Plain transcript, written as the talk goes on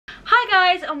Hi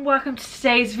guys and welcome to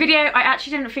today's video. I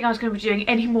actually didn't think I was going to be doing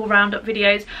any more roundup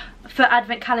videos for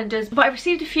advent calendars, but I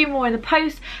received a few more in the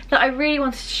post that I really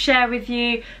wanted to share with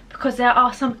you because there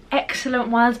are some excellent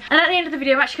ones. And at the end of the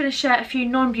video I'm actually going to share a few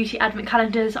non-beauty advent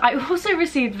calendars. I also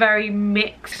received very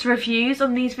mixed reviews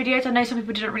on these videos. I know some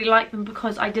people didn't really like them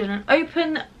because I didn't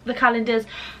open the calendars,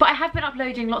 but I have been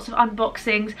uploading lots of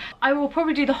unboxings. I will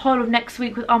probably do the whole of next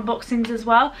week with unboxings as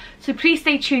well, so please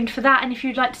stay tuned for that. And if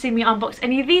you'd like to see me unbox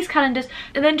any of these calendars,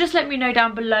 then just let me know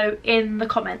down below in the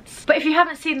comments. But if you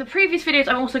haven't seen the previous videos,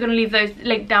 I'm also going to leave those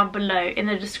linked down below in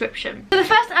the description. So the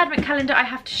first advent calendar I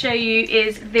have to show you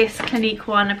is this Clinique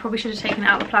one. I probably should have taken it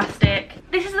out of the plastic.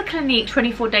 This is the Clinique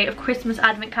 24 day of Christmas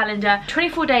advent calendar.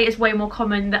 24 day is way more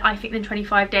common than I think than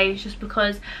 25 days, just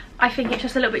because I think it's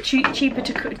just a little bit cheaper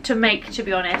to make, to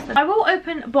be honest. I will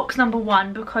open box number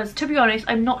one because, to be honest,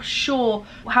 I'm not sure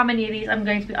how many of these I'm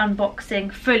going to be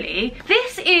unboxing fully.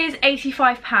 This is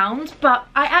 £85, but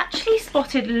I actually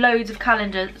spotted loads of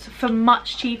calendars for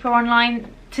much cheaper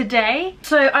online today,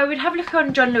 so I would have a look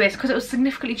on John Lewis because it was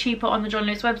significantly cheaper on the John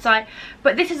Lewis website.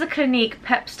 But this is a Clinique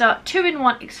Pep Start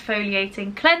 2-in-1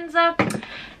 exfoliating cleanser,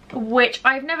 which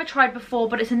I've never tried before,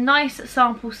 but it's a nice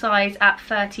sample size at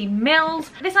 30 mils.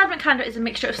 This advent calendar is a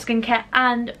mixture of skincare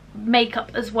and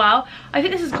makeup as well. I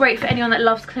think this is great for anyone that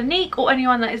loves Clinique or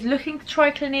anyone that is looking to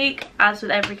try Clinique, as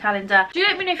with every calendar. Do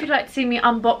let me know if you'd like to see me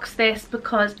unbox this,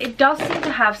 because it does seem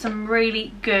to have some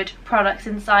really good products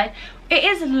inside. It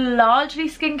is largely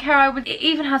skincare. It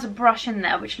even has a brush in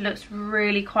there which looks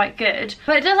really quite good,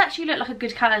 but it does actually look like a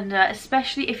good calendar,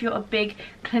 especially if you're a big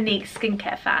Clinique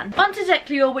skincare fan. Onto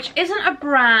Declior, which isn't a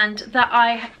brand that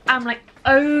I am like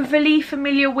overly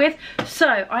familiar with, so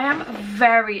I am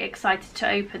very excited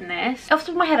to open this. Off the top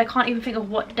of my head I can't even think of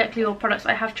what Declior products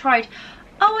I have tried.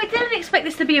 Oh, I didn't expect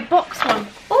this to be a box one.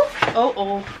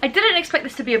 I didn't expect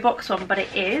this to be a box one, but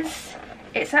it is.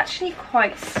 It's actually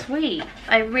quite sweet.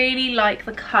 I really like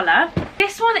the colour.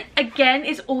 This one again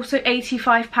is also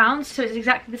 £85, so it's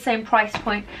exactly the same price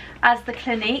point as the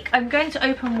Clinique. I'm going to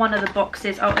open one of the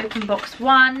boxes. I'll open box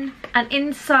one, and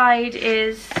inside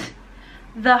is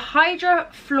the Hydra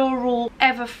Floral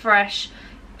Everfresh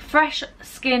Fresh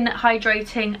Skin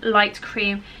Hydrating Light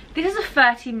Cream. This is a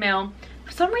 30 ml.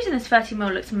 For some reason this 30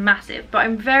 ml looks massive, but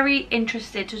I'm very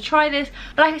interested to try this.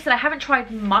 But like I said, I haven't tried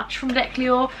much from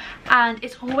Declior, and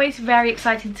it's always very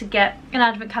exciting to get an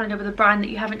advent calendar with a brand that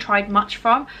you haven't tried much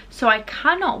from, so I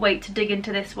cannot wait to dig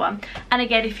into this one. And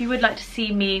again, if you would like to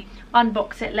see me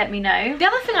unbox it, let me know. The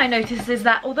other thing I noticed is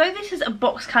that although this is a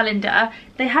box calendar,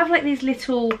 they have like these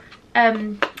little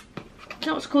I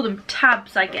don't know what to call them,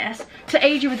 tabs I guess, to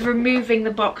aid you with removing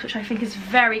the box, which I think is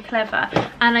very clever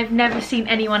and I've never seen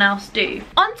anyone else do.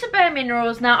 On to Bare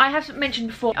Minerals. Now, I have mentioned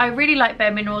before, I really like Bare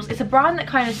Minerals. It's a brand that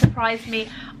kind of surprised me.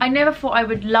 I never thought I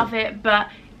would love it, but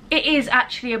it is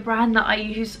actually a brand that I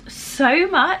use so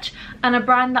much and a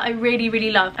brand that I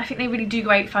really love. I think they really do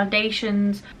great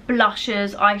foundations,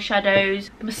 blushes,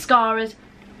 eyeshadows, mascaras,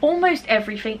 almost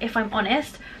everything, if I'm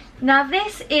honest. Now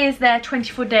this is their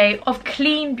 24 day of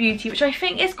clean beauty, which I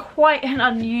think is quite an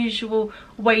unusual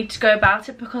way to go about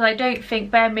it, because I don't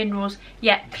think Bare Minerals,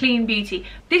 clean beauty.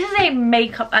 This is a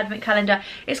makeup advent calendar.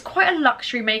 It's quite a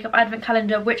luxury makeup advent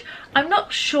calendar, which I'm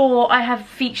not sure I have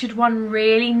featured one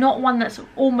really, not one that's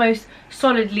almost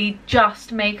solidly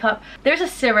just makeup. There's a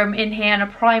serum in here and a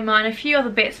primer and a few other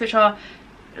bits which are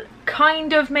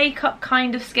kind of makeup,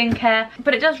 kind of skincare,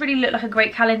 but it does really look like a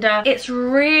great calendar. It's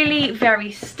really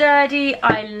very sturdy.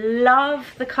 I love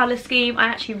the colour scheme. I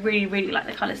actually really like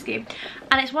the colour scheme,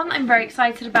 and it's one that I'm very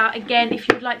excited about. Again, if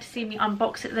you'd like to see me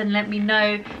unbox it, then let me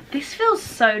know. This feels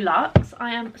so luxe.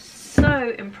 I am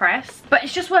so impressed, but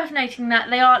it's just worth noting that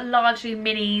they are largely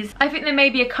minis. I think there may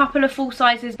be a couple of full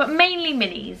sizes, but mainly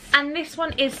minis. And this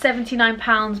one is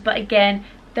 £79, but again,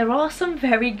 there are some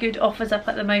very good offers up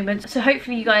at the moment, so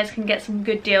hopefully you guys can get some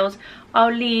good deals.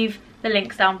 I'll leave the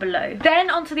links down below. Then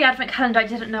onto the advent calendar I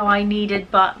didn't know I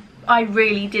needed, but I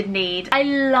really did need. I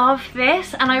love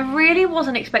this, and I really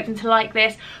wasn't expecting to like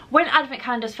this. When advent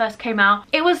calendars first came out,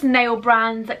 it was nail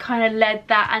brands that kind of led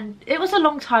that, and it was a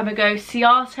long time ago.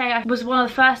 Ciate was one of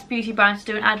the first beauty brands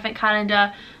to do an advent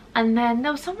calendar, and then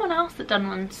there was someone else that done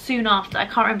one soon after. I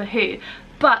can't remember who.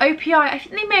 But OPI, I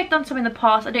think they may have done some in the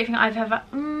past. I don't think I've ever,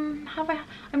 have I?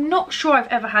 I'm not sure I've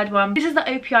ever had one. This is the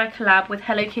OPI collab with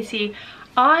Hello Kitty.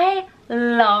 I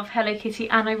love Hello Kitty,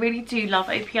 and I really do love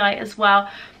OPI as well.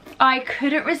 I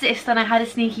couldn't resist, and I had a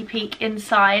sneaky peek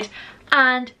inside,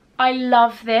 and I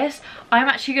love this. I'm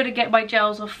actually going to get my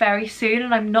gels off very soon,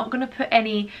 and I'm not going to put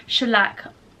any shellac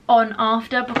on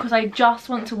after, because I just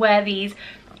want to wear these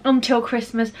until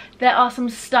Christmas. There are some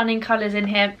stunning colours in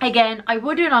here. Again, I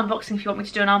will do an unboxing if you want me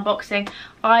to do an unboxing.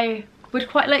 I would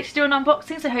quite like to do an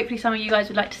unboxing, so hopefully some of you guys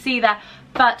would like to see that.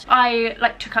 But I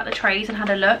like took out the trays and had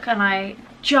a look, and I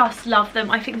just love them.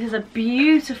 I think this is a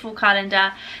beautiful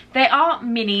calendar. They are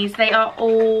minis. They are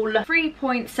all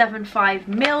 3.75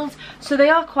 mils, so they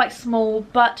are quite small,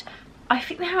 but I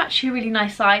think they're actually a really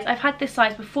nice size. I've had this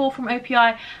size before from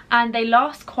OPI and they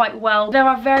last quite well. There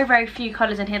are very, very few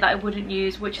colours in here that I wouldn't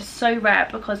use, which is so rare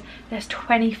because there's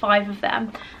 25 of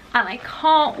them. And I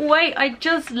can't wait. I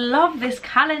just love this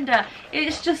calendar.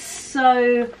 It's just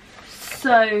so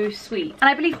sweet. And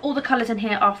I believe all the colours in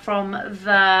here are from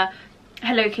the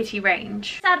Hello Kitty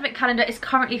range. This advent calendar is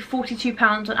currently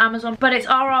 £42 on Amazon, but its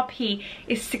RRP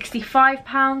is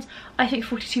 £65. I think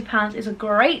 £42 is a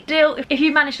great deal. If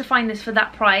you manage to find this for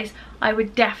that price, I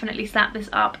would definitely snap this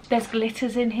up. There's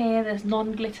glitters in here, there's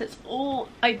non-glitters. Oh,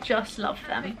 I just love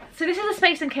them. So this is a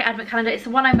Space NK advent calendar. It's the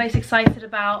one I'm most excited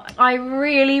about. I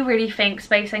really think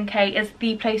Space NK is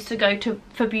the place to go to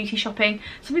for beauty shopping.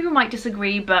 Some people might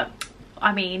disagree, but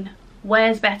I mean,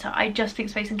 where's better? I just think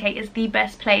Space NK is the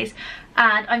best place,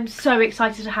 and I'm so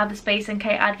excited to have the Space NK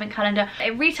advent calendar.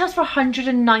 It retails for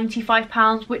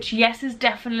 £195, which yes is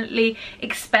definitely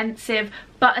expensive,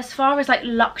 but as far as like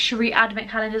luxury advent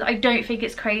calendars, I don't think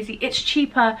it's crazy. It's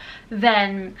cheaper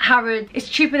than Harrods, it's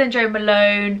cheaper than Jo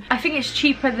Malone, I think it's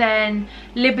cheaper than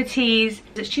Liberty's,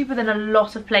 it's cheaper than a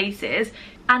lot of places.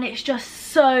 And it's just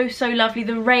so lovely.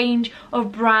 The range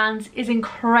of brands is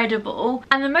incredible,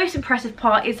 and the most impressive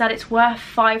part is that it's worth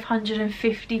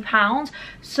 £550,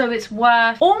 so it's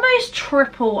worth almost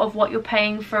triple of what you're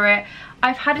paying for it.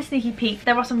 I've had a sneaky peek.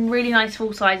 There are some really nice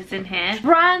full sizes in here.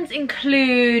 Brands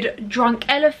include Drunk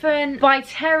Elephant, By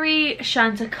Terry,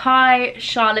 Chantecaille,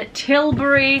 Charlotte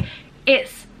Tilbury.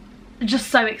 It's just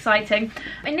so exciting.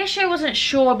 Initially I wasn't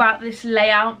sure about this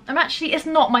layout. It's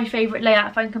not my favourite layout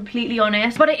if I'm completely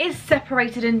honest, but it is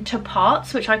separated into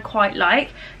parts, which I quite like.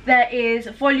 There is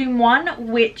volume 1,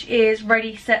 which is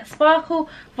Ready Set Sparkle,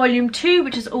 volume 2,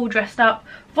 which is all dressed up,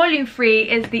 volume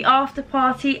 3 is the after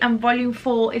party, and volume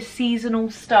 4 is seasonal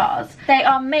stars. They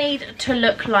are made to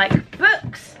look like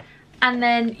books, and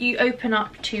then you open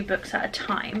up 2 books at a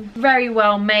time. Very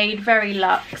well made, very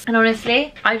luxe. And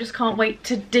honestly, I just can't wait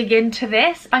to dig into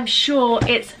this. I'm sure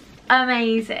it's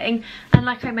amazing. And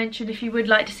like I mentioned, if you would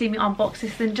like to see me unbox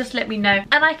this, then just let me know.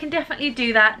 And I can definitely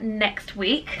do that next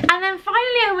week. And then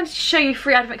finally, I wanted to show you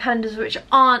 3 advent calendars which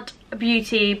aren't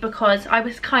beauty, because I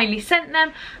was kindly sent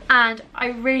them and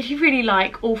I really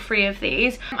like all 3 of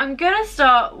these. I'm gonna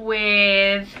start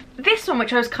with this one,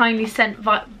 which I was kindly sent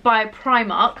by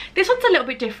Primark. This one's a little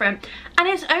bit different and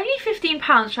it's only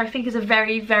 £15, which I think is a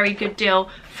very good deal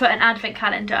for an advent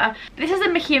calendar. This is a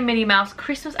Mickey and Minnie Mouse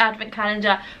Christmas advent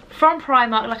calendar from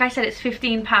Primark. Like I said, it's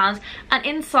 £15, and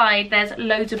inside there's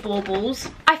loads of baubles.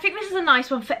 I think this is a nice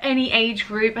one for any age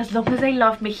group, as long as they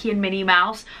love Mickey and Minnie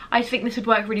Mouse. I think this would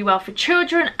work really well for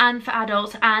children and for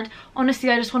adults, and honestly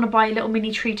I just want to buy a little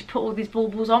mini tree to put all these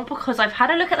baubles on, because I've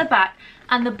had a look at the back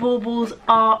and the baubles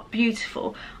are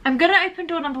beautiful. I'm gonna open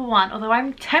door number 1, although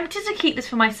I'm tempted to keep this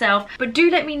for myself, but do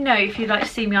let me know if you'd like to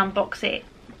see me unbox it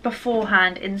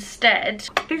beforehand instead.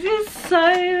 This is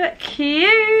so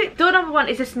cute. Door number 1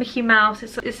 is this Mickey Mouse.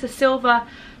 It's a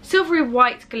silvery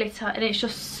white glitter, and it's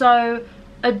just so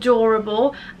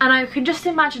adorable. And I can just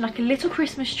imagine like a little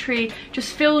Christmas tree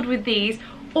just filled with these,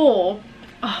 or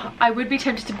I would be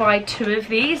tempted to buy 2 of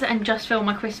these and just fill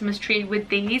my Christmas tree with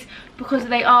these, because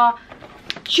they are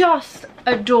just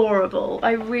adorable.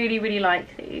 I really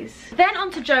like these. Then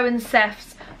on to Jo and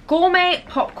Seth's Gourmet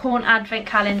Popcorn Advent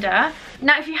Calendar.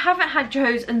 Now if you haven't had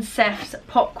Jo's and Seth's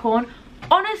popcorn,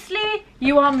 honestly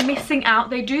you are missing out.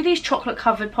 They do these chocolate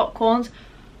covered popcorns.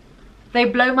 They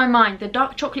blow my mind. The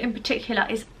dark chocolate in particular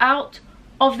is out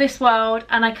of this world,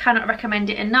 and I cannot recommend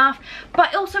it enough.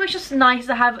 But also it's just nice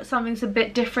to have something that's a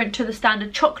bit different to the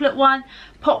standard chocolate one.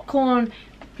 Popcorn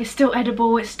is still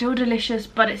edible, it's still delicious,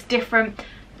 but it's different.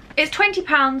 It's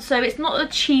 £20, so it's not the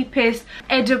cheapest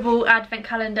edible advent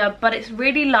calendar, but it's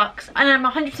really luxe, and I'm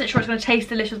 100% sure it's going to taste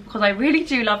delicious, because I really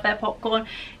do love their popcorn.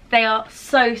 They are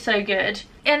so good.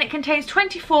 And it contains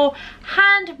 24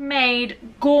 handmade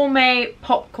gourmet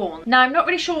popcorn. Now I'm not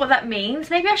really sure what that means.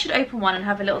 Maybe I should open one and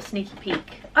have a little sneaky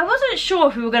peek. I wasn't sure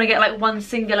if we were going to get like one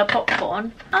singular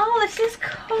popcorn. Oh, this is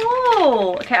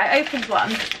cool. Okay, I opened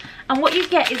one. And what you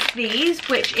get is these,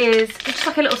 which is just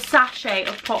like a little sachet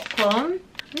of popcorn.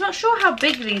 I'm not sure how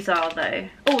big these are though.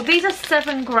 Oh, these are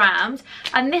 7 grams.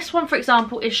 And this one, for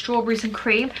example, is strawberries and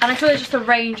cream. And I feel there's just a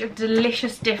range of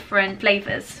delicious different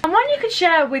flavours. And one you could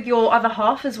share with your other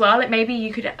half as well. Like maybe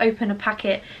you could open a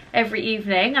packet every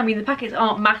evening. I mean, the packets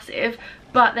aren't massive,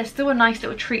 but they're still a nice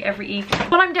little treat every evening.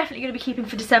 What I'm definitely going to be keeping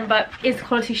for December is the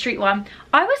Quality Street one.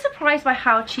 I was surprised by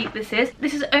how cheap this is.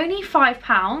 This is only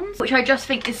 £5, which I just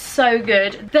think is so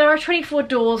good. There are 24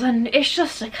 doors and it's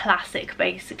just a classic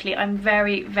basically. I'm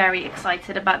very, very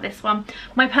excited about this one.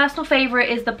 My personal favourite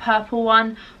is the purple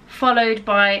one, followed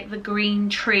by the green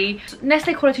tree.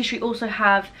 Nestle Quality Street also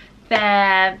have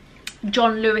their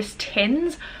John Lewis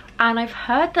tins, and I've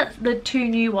heard that the 2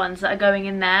 new ones that are going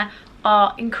in there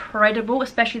are incredible,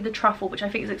 especially the truffle, which I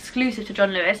think is exclusive to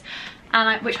John Lewis,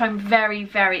 and which I'm very,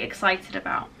 very excited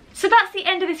about. So that's the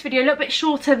end of this video, a little bit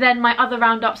shorter than my other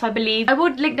roundups, I believe. I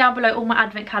will link down below all my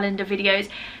advent calendar videos.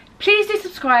 Please do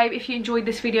subscribe if you enjoyed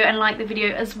this video and like the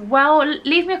video as well.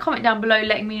 Leave me a comment down below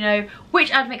letting me know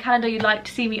which advent calendar you'd like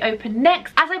to see me open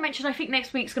next. As I mentioned, I think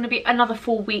next week's going to be another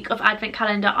full week of advent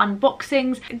calendar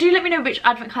unboxings. Do let me know which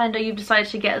advent calendar you've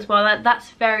decided to get as well. That's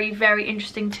very, very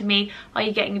interesting to me. Are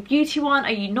you getting a beauty one?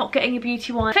 Are you not getting a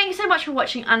beauty one? Thank you so much for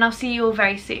watching, and I'll see you all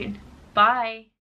very soon. Bye.